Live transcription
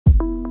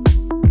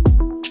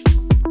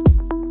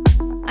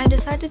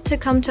decided to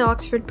come to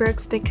Oxford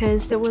Brookes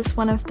because it was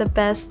one of the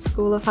best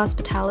school of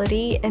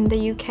hospitality in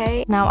the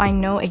UK. Now I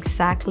know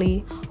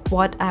exactly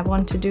what I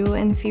want to do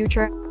in the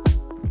future.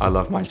 I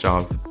love my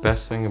job. The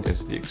best thing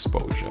is the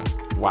exposure.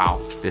 Wow,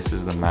 this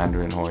is the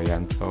Mandarin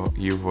Oriental.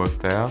 You've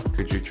worked there.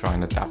 Could you try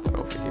and adapt that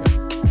over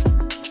here?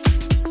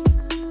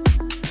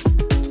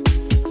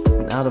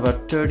 Out of our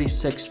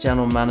 36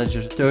 general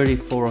managers,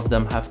 34 of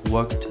them have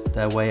worked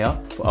their way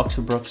up. For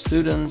Oxford Brookes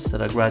students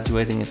that are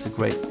graduating, it's a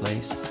great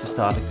place to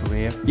start a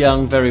career.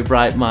 Young, very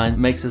bright minds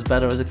makes us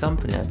better as a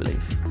company, I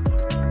believe.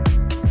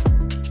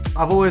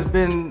 I've always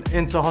been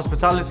into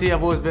hospitality,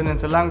 I've always been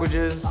into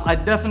languages. I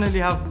definitely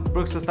have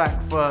Brookes to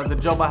thank for the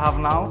job I have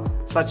now,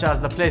 such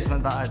as the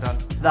placement that I've done.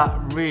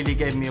 That really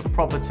gave me a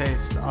proper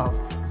taste of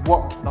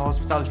what the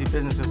hospitality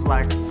business is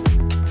like.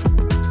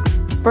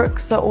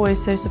 Brookes are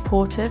always so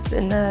supportive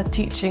in their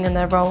teaching and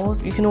their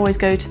roles. You can always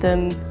go to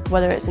them,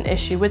 whether it's an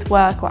issue with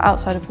work or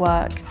outside of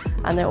work,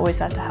 and they're always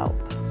there to help.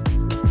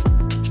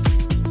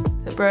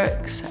 At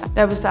Brookes,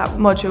 there was that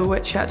module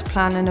which you had to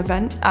plan an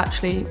event.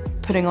 Actually,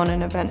 putting on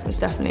an event was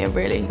definitely a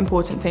really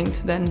important thing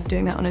to then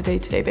doing that on a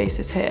day-to-day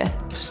basis here.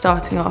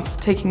 Starting off,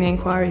 taking the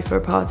inquiry for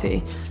a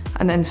party,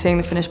 and then seeing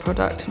the finished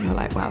product, and you're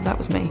like, wow, that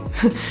was me.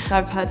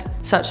 I've had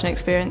such an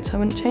experience, I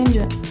wouldn't change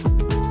it.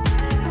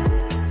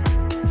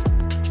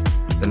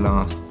 The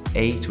last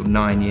 8 or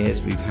 9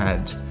 years we've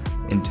had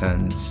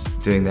interns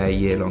doing their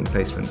year-long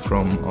placement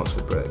from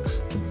Oxford Brookes.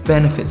 The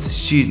benefits the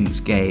students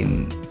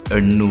gain are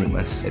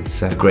enormous.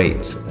 It's a great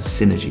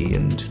synergy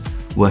and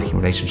working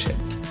relationship.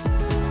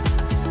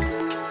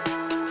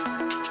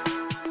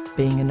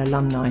 Being an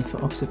alumni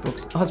for Oxford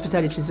Brookes.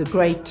 Hospitality is a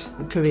great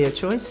career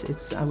choice.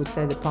 It's, I would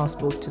say, the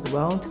passport to the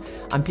world.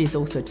 I'm pleased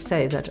also to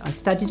say that I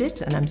studied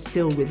it and I'm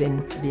still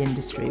within the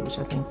industry, which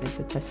I think is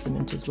a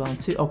testament as well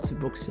to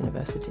Oxford Brookes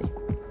University.